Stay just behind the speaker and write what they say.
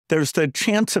there's the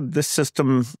chance of this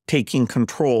system taking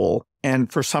control.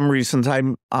 And for some reasons,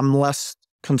 I'm less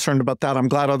concerned about that. I'm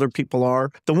glad other people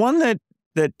are. The one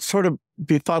that sort of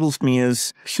befuddles me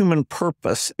is human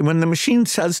purpose. When the machine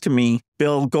says to me,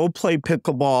 Bill, go play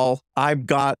pickleball, I've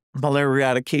got malaria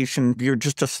eradication, you're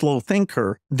just a slow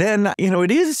thinker, then,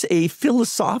 it is a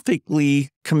philosophically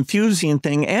confusing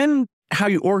thing, and how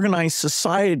you organize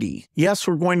society. Yes,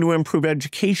 we're going to improve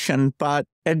education, but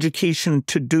education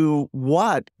to do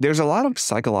what? There's a lot of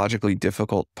psychologically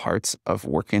difficult parts of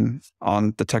working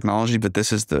on the technology, but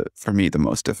this is for me, the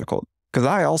most difficult. Because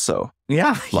I also you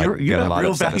get a lot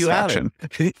real of satisfaction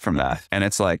from that. And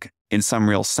it's like, in some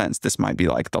real sense, this might be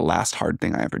like the last hard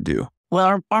thing I ever do.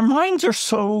 Well, our minds are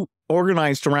so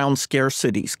organized around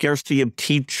scarcity of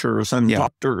teachers and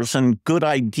doctors and good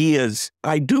ideas.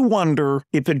 I do wonder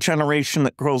if a generation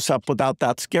that grows up without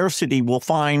that scarcity will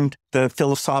find the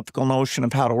philosophical notion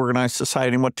of how to organize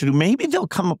society and what to do. Maybe they'll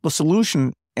come up with a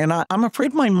solution. And I'm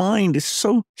afraid my mind is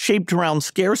so shaped around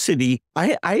scarcity,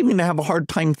 I even have a hard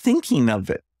time thinking of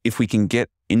it. If we can get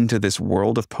into this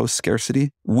world of post-scarcity,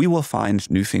 we will find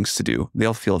new things to do.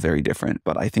 They'll feel very different,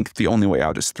 but I think the only way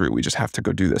out is through. We just have to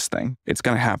go do this thing. It's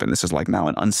going to happen. This is like now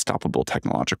an unstoppable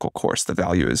technological course. The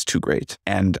value is too great.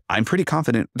 And I'm pretty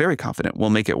confident, very confident we'll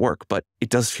make it work, but it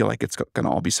does feel like it's going to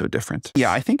all be so different.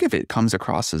 Yeah, I think if it comes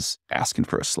across as asking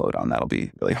for a slowdown, that'll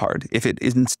be really hard. If it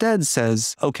instead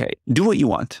says, okay, do what you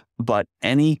want, but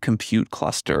any compute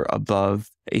cluster above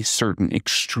a certain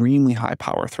extremely high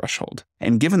power threshold.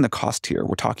 And given the cost here,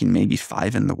 we're talking maybe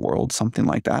 5 in the world, something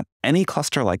like that. Any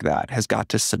cluster like that has got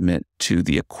to submit to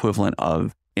the equivalent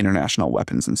of international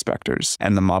weapons inspectors.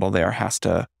 And the model there has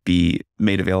to be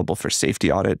made available for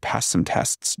safety audit, pass some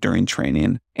tests during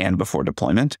training and before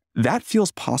deployment. That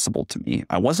feels possible to me.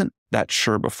 I wasn't that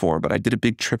sure before, but I did a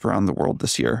big trip around the world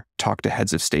this year, talked to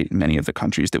heads of state in many of the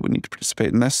countries that would need to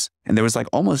participate in this. And there was like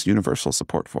almost universal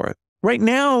support for it. Right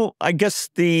now, I guess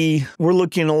we're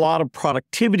looking at a lot of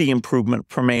productivity improvement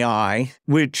from AI,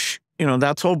 which,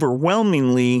 that's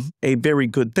overwhelmingly a very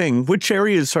good thing. Which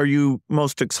areas are you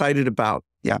most excited about?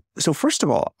 Yeah. So first of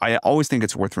all, I always think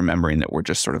it's worth remembering that we're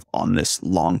just sort of on this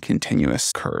long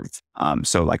continuous curve.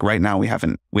 So like right now we have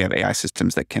AI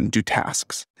systems that can do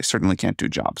tasks. They certainly can't do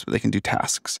jobs, but they can do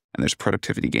tasks, and there's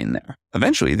productivity gain there.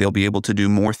 Eventually, they'll be able to do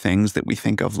more things that we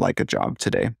think of like a job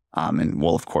today. And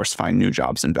we'll of course find new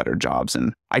jobs and better jobs.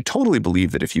 And I totally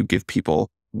believe that if you give people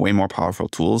way more powerful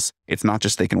tools, it's not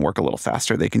just they can work a little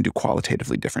faster, they can do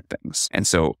qualitatively different things. And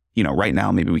so, right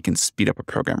now, maybe we can speed up a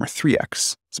programmer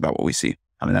 3x. It's about what we see.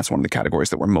 I mean, that's one of the categories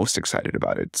that we're most excited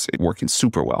about. It's working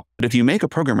super well. But if you make a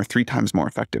programmer 3 times more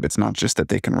effective, it's not just that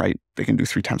they can do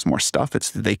 3 times more stuff.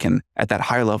 It's that they can, at that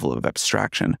higher level of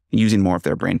abstraction, using more of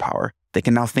their brain power, they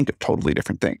can now think of totally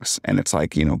different things. And it's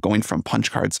like, going from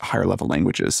punch cards to higher level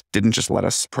languages didn't just let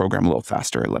us program a little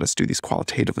faster, it let us do these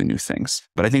qualitatively new things.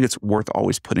 But I think it's worth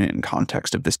always putting it in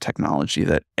context of this technology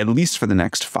that, at least for the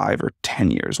next 5 or 10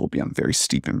 years, will be on a very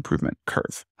steep improvement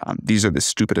curve. These are the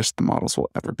stupidest the models will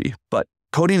ever be. But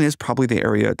coding is probably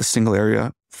the single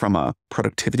area from a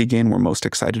productivity gain we're most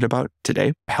excited about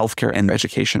today. Healthcare and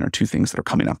education are 2 things that are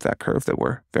coming up that curve that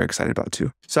we're very excited about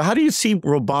too. So how do you see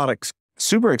robotics?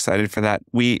 Super excited for that.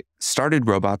 We started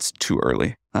robots too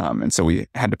early. And so we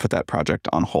had to put that project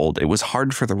on hold. It was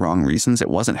hard for the wrong reasons. It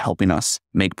wasn't helping us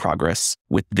make progress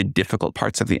with the difficult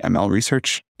parts of the ML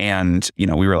research. And,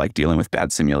 we were like dealing with bad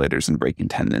simulators and breaking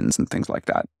tendons and things like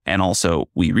that. And also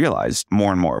we realized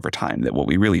more and more over time that what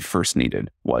we really first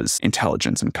needed was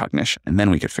intelligence and cognition. And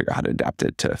then we could figure out how to adapt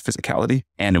it to physicality.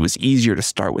 And it was easier to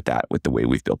start with that with the way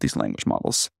we've built these language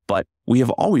models. But we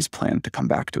have always planned to come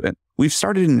back to it. We've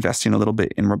started investing a little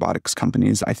bit in robotics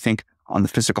companies. I think on the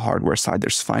physical hardware side,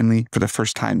 there's finally, for the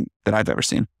first time that I've ever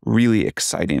seen, really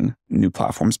exciting new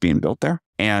platforms being built there.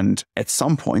 And at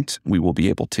some point, we will be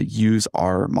able to use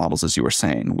our models, as you were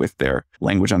saying, with their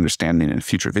language understanding and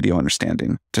future video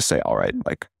understanding to say, all right,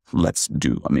 like, let's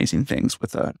do amazing things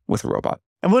with a robot.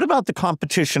 And what about the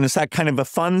competition? Is that kind of a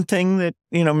fun thing that,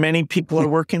 many people are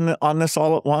working on this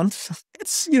all at once?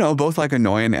 It's, both like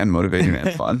annoying and motivating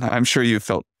and fun. I'm sure you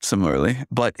felt similarly,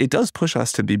 but it does push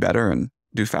us to be better and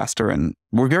do faster. And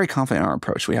we're very confident in our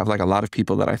approach. We have like a lot of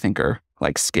people that I think are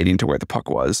like skating to where the puck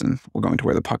was, and we're going to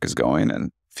where the puck is going,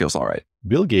 and feels all right.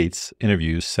 Bill Gates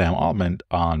interviews Sam Altman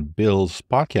on Bill's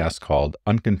podcast called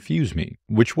Unconfuse Me,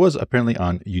 which was apparently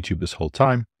on YouTube this whole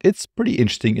time. It's pretty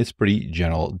interesting. It's pretty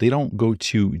general. They don't go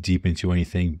too deep into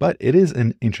anything, but it is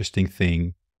an interesting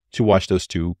thing to watch those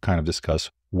two kind of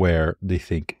discuss where they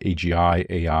think AGI,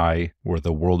 AI, where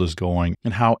the world is going,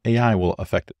 and how AI will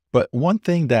affect it. But one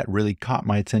thing that really caught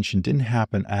my attention didn't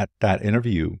happen at that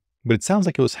interview, but it sounds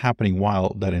like it was happening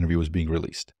while that interview was being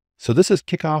released. So this is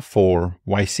kickoff for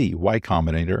YC, Y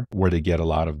Combinator, where they get a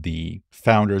lot of the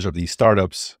founders of these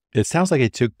startups. It sounds like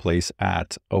it took place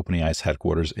at OpenAI's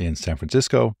headquarters in San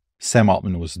Francisco. Sam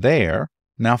Altman was there.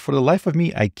 Now, for the life of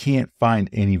me, I can't find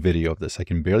any video of this. I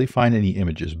can barely find any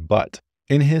images, but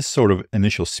in his sort of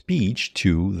initial speech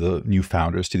to the new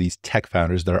founders, to these tech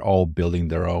founders that are all building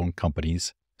their own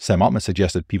companies, Sam Altman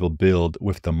suggested people build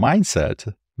with the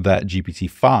mindset that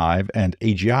GPT-5 and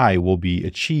AGI will be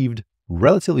achieved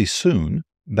relatively soon,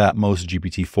 that most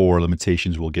GPT-4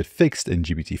 limitations will get fixed in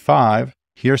GPT-5.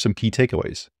 Here are some key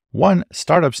takeaways. 1,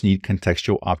 startups need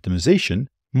contextual optimization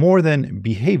more than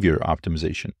behavior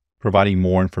optimization. Providing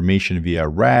more information via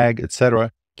RAG,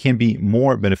 etc., can be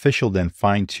more beneficial than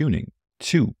fine-tuning.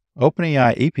 2,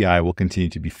 OpenAI API will continue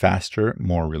to be faster,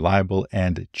 more reliable,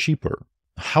 and cheaper.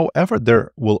 However,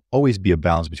 there will always be a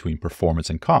balance between performance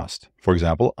and cost. For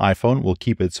example, iPhone will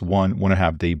keep its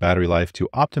 1.5 day battery life to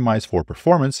optimize for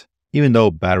performance, even though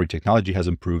battery technology has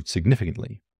improved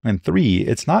significantly. And 3,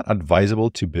 it's not advisable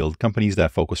to build companies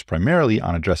that focus primarily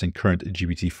on addressing current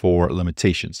GPT-4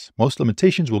 limitations. Most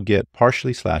limitations will get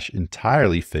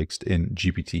partially/entirely fixed in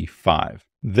GPT-5.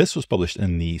 This was published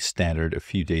in the Standard a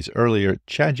few days earlier.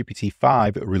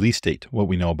 ChatGPT-5 release date, what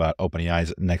we know about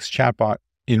OpenAI's next chatbot.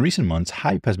 In recent months,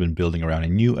 hype has been building around a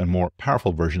new and more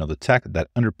powerful version of the tech that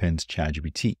underpins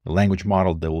ChatGPT, a language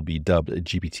model that will be dubbed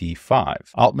GPT-5.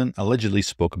 Altman allegedly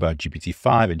spoke about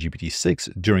GPT-5 and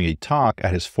GPT-6 during a talk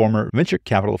at his former venture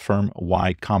capital firm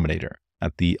Y Combinator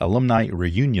at the alumni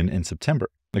reunion in September,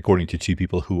 according to 2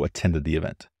 people who attended the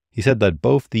event. He said that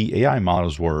both the AI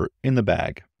models were in the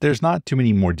bag. There's not too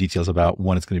many more details about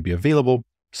when it's going to be available,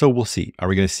 so we'll see. Are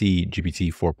we going to see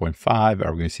GPT 4.5?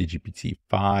 Are we going to see GPT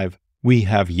 5? We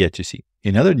have yet to see.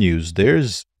 In other news,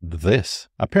 there's this.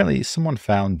 Apparently, someone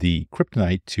found the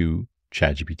kryptonite to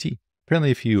ChatGPT. Apparently,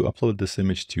 if you upload this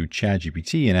image to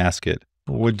ChatGPT and ask it,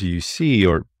 what do you see,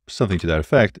 or something to that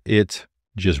effect, it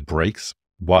just breaks.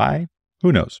 Why?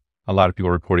 Who knows? A lot of people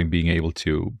are reporting being able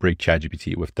to break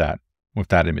ChatGPT with that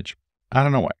image. I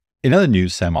don't know why. In other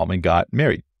news, Sam Altman got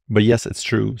married. But yes, it's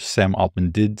true. Sam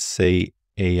Altman did say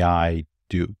AI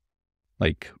do.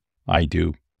 Like, I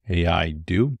do. AI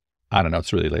do. I don't know.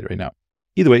 It's really late right now.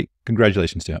 Either way,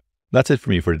 congratulations to him. That's it for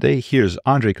me for today. Here's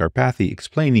Andre Karpathy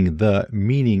explaining the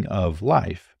meaning of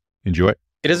life. Enjoy.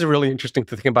 It is really interesting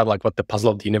to think about like what the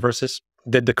puzzle of the universe is.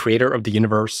 Did the creator of the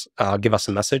universe give us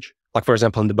a message? Like, for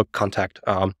example, in the book Contact,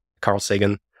 Carl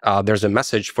Sagan, there's a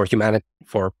message for humanity,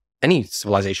 for any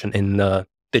civilization in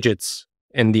digits,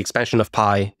 in the expansion of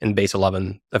pi in base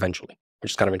 11 eventually,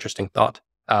 which is kind of interesting thought.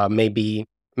 Maybe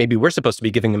we're supposed to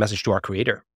be giving a message to our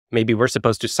creator. Maybe we're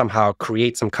supposed to somehow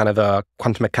create some kind of a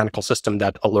quantum mechanical system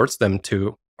that alerts them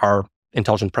to our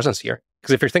intelligent presence here.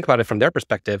 Because if you think about it from their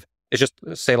perspective, it's just,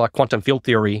 say, like quantum field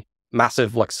theory,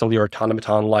 massive, like cellular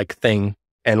automaton-like thing.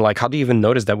 And like, how do you even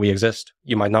notice that we exist?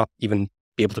 You might not even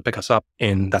be able to pick us up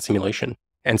in that simulation.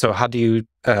 And so how do you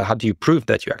prove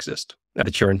that you exist,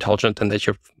 that you're intelligent and that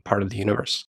you're part of the universe?